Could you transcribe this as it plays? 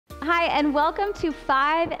Hi, and welcome to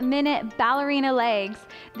 5-minute ballerina legs.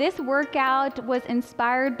 This workout was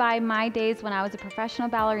inspired by my days when I was a professional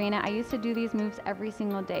ballerina. I used to do these moves every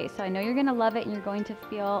single day, so I know you're gonna love it and you're going to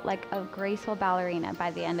feel like a graceful ballerina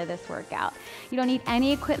by the end of this workout. You don't need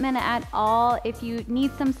any equipment at all. If you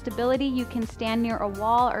need some stability, you can stand near a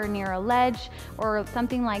wall or near a ledge or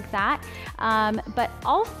something like that. But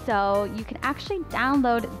also, you can actually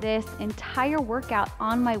download this entire workout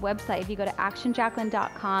on my website. If you go to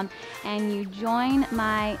actionjacquelyn.com and you join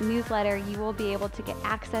my newsletter, you will be able to get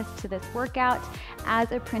access to this workout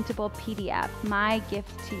as a printable PDF, my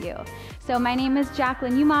gift to you. So my name is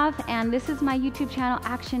Jacquelyn and this is my YouTube channel,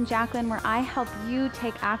 Action Jacquelyn, where I help you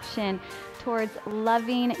take action towards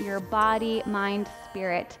loving your body, mind,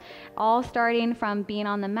 spirit, all starting from being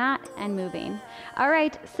on the mat and moving. All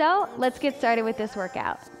right, so let's get started with this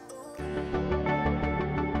workout.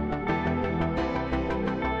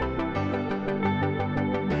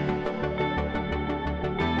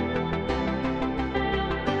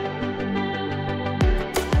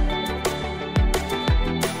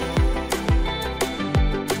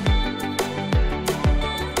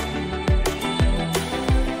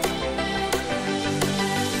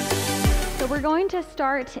 We're going to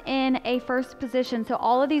start in a first position. So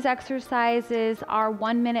all of these exercises are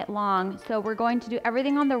 1 minute long. So we're going to do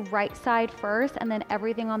everything on the right side first and then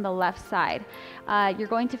everything on the left side. You're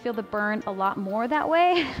going to feel the burn a lot more that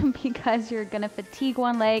way because you're gonna fatigue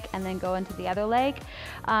one leg and then go into the other leg.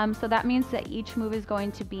 So that means that each move is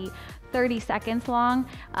going to be 30 seconds long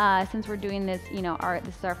since we're doing this,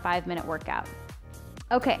 this is our 5-minute workout.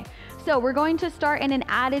 Okay, so we're going to start in an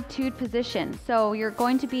attitude position. So you're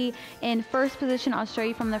going to be in first position. I'll show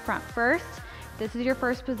you from the front first. This is your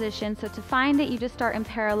first position. So to find it, you just start in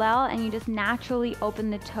parallel and you just naturally open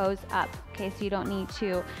the toes up. Okay, so you don't need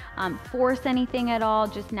to force anything at all,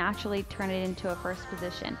 just naturally turn it into a first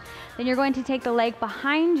position. Then you're going to take the leg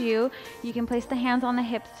behind you. You can place the hands on the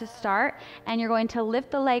hips to start, and you're going to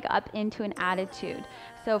lift the leg up into an attitude.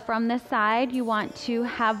 So from this side, you want to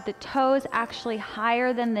have the toes actually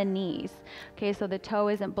higher than the knees. Okay, so the toe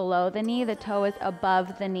isn't below the knee, the toe is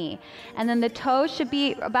above the knee. And then the toe should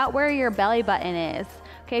be about where your belly button is.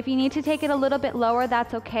 Okay, if you need to take it a little bit lower,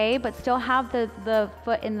 that's okay, but still have the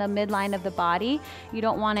foot in the midline of the body. You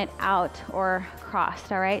don't want it out or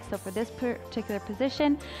crossed, all right? So for this particular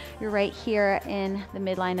position, you're right here in the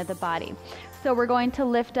midline of the body. So we're going to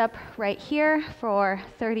lift up right here for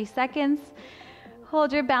 30 seconds.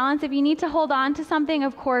 Hold your balance. If you need to hold on to something,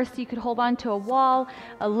 of course, you could hold on to a wall,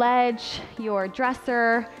 a ledge, your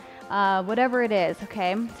dresser, whatever it is,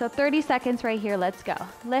 okay? So 30 seconds right here, let's go.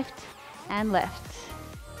 Lift and lift.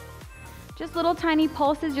 Just little tiny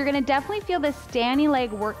pulses. You're gonna definitely feel the standing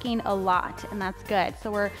leg working a lot, and that's good. So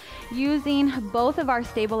we're using both of our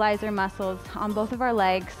stabilizer muscles on both of our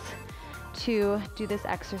legs to do this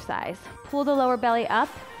exercise. Pull the lower belly up.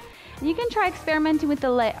 You can try experimenting with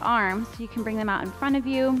the arms. You can bring them out in front of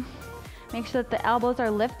you. Make sure that the elbows are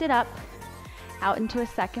lifted up, out into a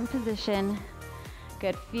second position.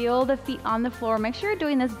 Good, feel the feet on the floor. Make sure you're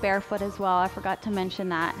doing this barefoot as well. I forgot to mention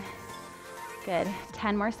that. Good,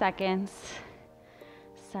 10 more seconds.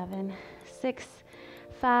 7, 6,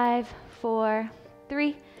 5, 4,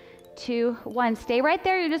 3, 2, 1. Stay right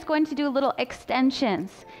there. You're just going to do little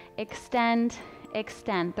extensions. Extend,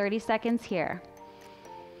 extend. 30 seconds here.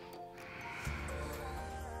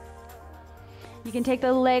 You can take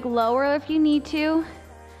the leg lower if you need to,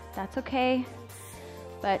 that's okay.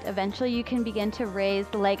 But eventually you can begin to raise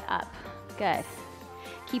the leg up. Good.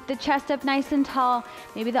 Keep the chest up nice and tall.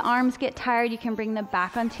 Maybe the arms get tired, you can bring them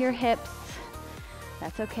back onto your hips.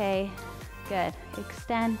 That's okay. Good.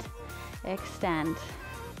 Extend, extend.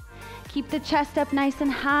 Keep the chest up nice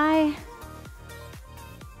and high.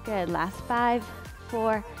 Good. Last 5,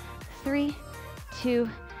 4, 3, 2,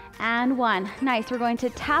 and 1. Nice. We're going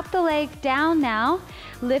to tap the leg down now,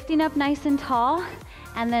 lifting up nice and tall,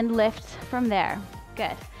 and then lift from there.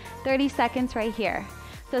 Good. 30 seconds right here.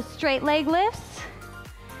 So straight leg lifts.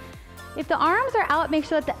 If the arms are out, make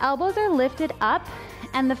sure that the elbows are lifted up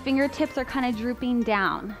and the fingertips are kind of drooping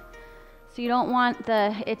down. So you don't want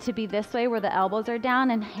it to be this way where the elbows are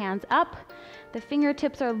down and hands up. The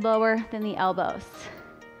fingertips are lower than the elbows.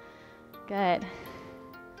 Good.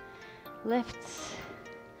 Lift.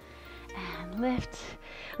 And lift.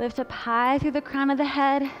 Lift up high through the crown of the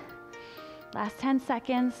head. Last 10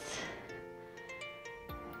 seconds.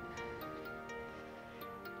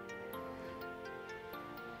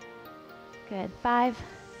 Good. 5,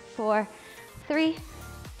 4, 3,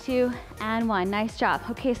 2, and 1. Nice job.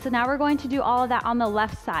 Okay, so now we're going to do all of that on the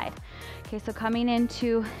left side. Okay, so coming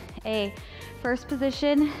into a first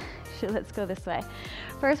position, let's go this way.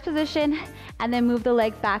 First position, and then move the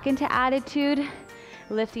leg back into attitude,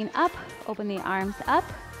 lifting up, open the arms up,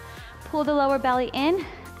 pull the lower belly in,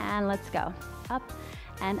 and let's go. Up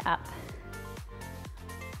and up.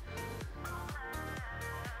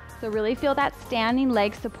 So really feel that standing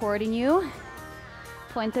leg supporting you.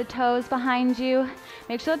 Point the toes behind you.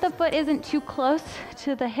 Make sure that the foot isn't too close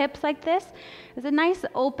to the hips like this. It's a nice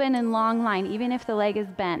open and long line, even if the leg is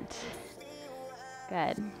bent.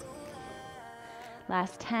 Good.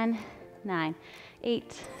 Last 10, 9,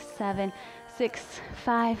 8, 7, 6,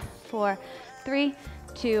 5, 4, 3,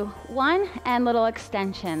 2, 1, and little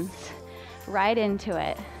extensions. Right into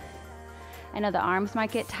it. I know the arms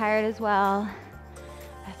might get tired as well.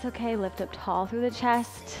 That's okay, lift up tall through the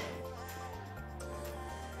chest.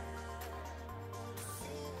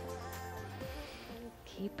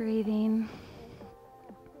 Keep breathing.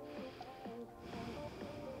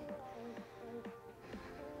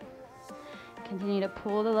 Continue to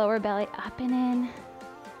pull the lower belly up and in.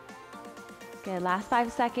 Good, last 5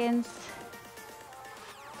 seconds.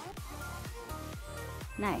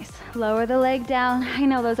 Nice, lower the leg down. I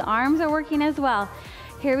know those arms are working as well.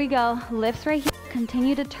 Here we go, lifts right here.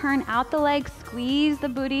 Continue to turn out the leg, squeeze the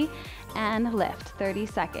booty, and lift, 30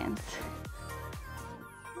 seconds.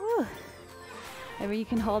 Woo. Maybe you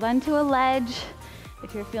can hold onto a ledge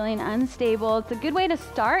if you're feeling unstable. It's a good way to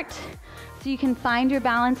start so you can find your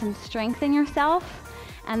balance and strengthen yourself,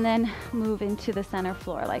 and then move into the center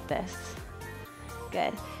floor like this.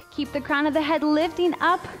 Good. Keep the crown of the head lifting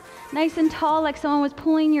up, nice and tall, like someone was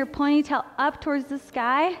pulling your ponytail up towards the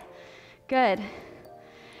sky. Good.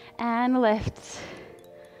 And lift,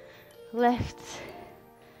 lift.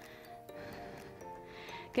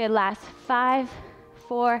 Good, last 5,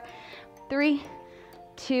 4, 3,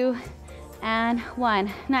 2, and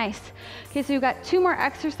 1. Nice. Okay, so we've got 2 more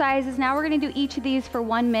exercises. Now we're gonna do each of these for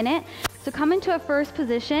 1 minute. So come into a first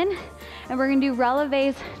position, and we're gonna do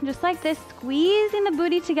relevés just like this, squeezing the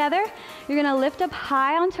booty together. You're gonna lift up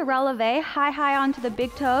high onto releve, high onto the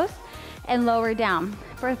big toes, and lower down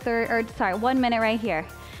for 1 minute right here.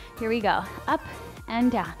 Here we go, up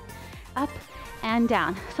and down, up and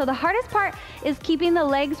down. So the hardest part is keeping the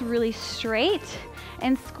legs really straight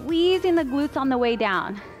and squeezing the glutes on the way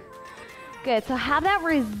down. Good, so have that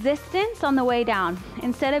resistance on the way down.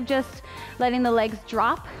 Instead of just letting the legs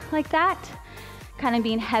drop like that, kind of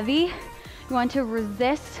being heavy, you want to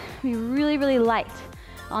resist, be really, really light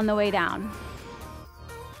on the way down.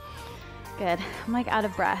 Good, I'm like out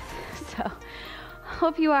of breath, so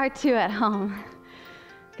hope you are too at home.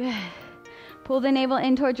 Good. Pull the navel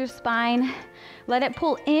in towards your spine. Let it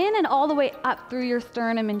pull in and all the way up through your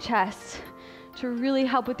sternum and chest to really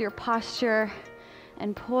help with your posture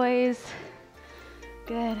and poise.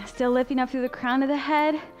 Good. Still lifting up through the crown of the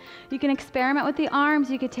head. You can experiment with the arms.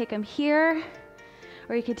 You could take them here,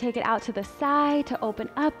 or you could take it out to the side to open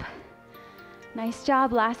up. Nice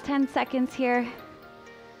job. Last 10 seconds here.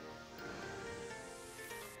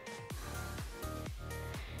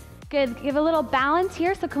 Good, give a little balance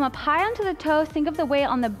here. So come up high onto the toes. Think of the weight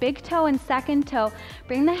on the big toe and second toe.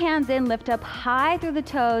 Bring the hands in, lift up high through the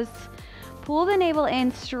toes. Pull the navel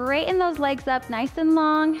in, straighten those legs up nice and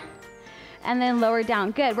long, and then lower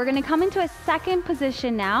down. Good, we're gonna come into a second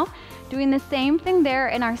position now, doing the same thing there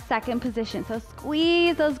in our second position. So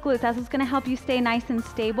squeeze those glutes. That's what's gonna help you stay nice and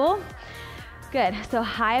stable. Good, so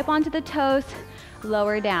high up onto the toes,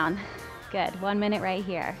 lower down. Good, 1 minute right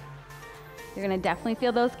here. You're gonna definitely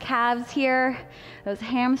feel those calves here, those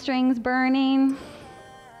hamstrings burning.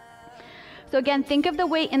 So again, think of the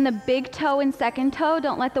weight in the big toe and second toe.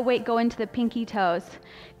 Don't let the weight go into the pinky toes.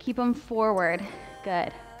 Keep them forward.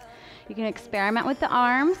 Good. You can experiment with the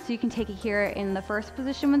arms. So you can take it here in the first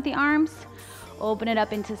position with the arms, open it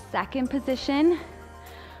up into second position,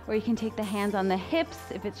 or you can take the hands on the hips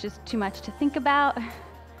if it's just too much to think about.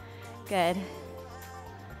 Good.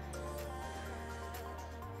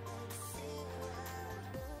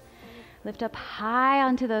 Lift up high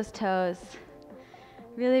onto those toes.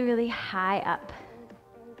 Really, really high up.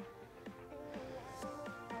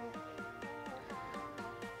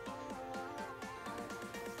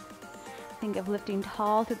 Think of lifting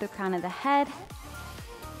tall through the crown of the head.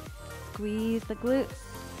 Squeeze the glutes.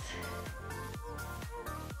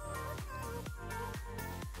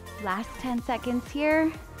 Last 10 seconds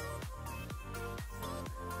here.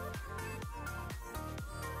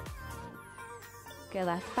 Good,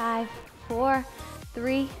 last 5, 4,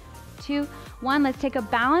 3, 2, 1. Let's take a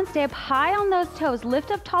balance. Stay up high on those toes.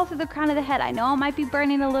 Lift up tall through the crown of the head. I know it might be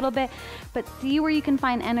burning a little bit, but see where you can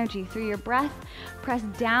find energy through your breath. Press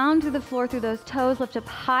down through the floor through those toes. Lift up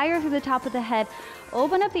higher through the top of the head.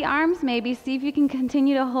 Open up the arms maybe. See if you can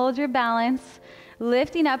continue to hold your balance.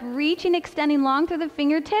 Lifting up, reaching, extending long through the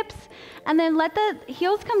fingertips, and then let the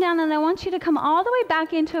heels come down, and I want you to come all the way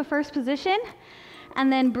back into a first position,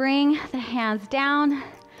 and then bring the hands down.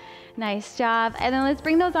 Nice job. And then let's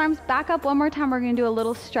bring those arms back up one more time. We're gonna do a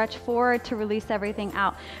little stretch forward to release everything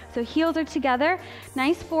out. So heels are together,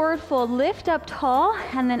 nice forward fold, lift up tall,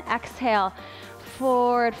 and then exhale.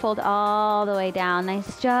 Forward fold all the way down.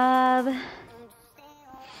 Nice job.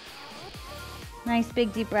 Nice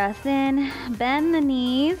big deep breath in. Bend the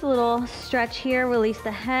knees, a little stretch here, release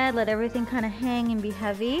the head, let everything kind of hang and be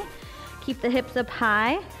heavy. Keep the hips up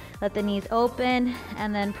high, let the knees open,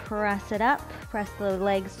 and then press it up, press the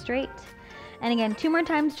legs straight. And again, 2 more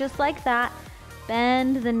times just like that.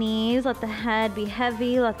 Bend the knees, let the head be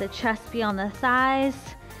heavy, let the chest be on the thighs.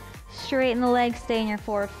 Straighten the legs, stay in your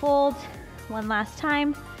forward fold. One last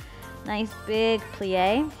time. Nice big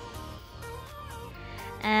plie.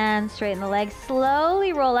 And straighten the legs,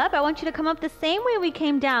 slowly roll up. I want you to come up the same way we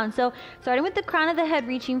came down. So starting with the crown of the head,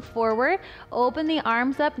 reaching forward, open the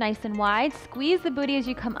arms up nice and wide, squeeze the booty as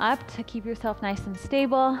you come up to keep yourself nice and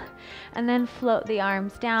stable, and then float the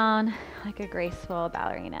arms down like a graceful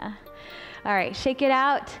ballerina. All right, shake it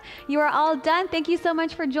out. You are all done. Thank you so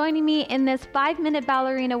much for joining me in this 5-minute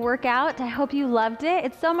ballerina workout. I hope you loved it.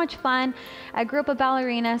 It's so much fun. I grew up a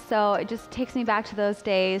ballerina, so it just takes me back to those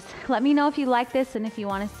days. Let me know if you like this and if you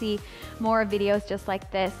want to see more videos just like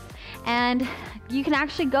this. And you can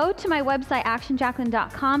actually go to my website,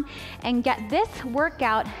 actionjacquelyn.com, and get this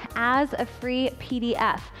workout as a free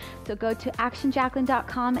PDF. So go to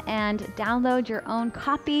actionjacquelyn.com and download your own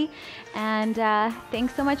copy. And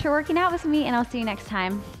thanks so much for working out with me, and I'll see you next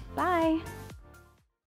time. Bye.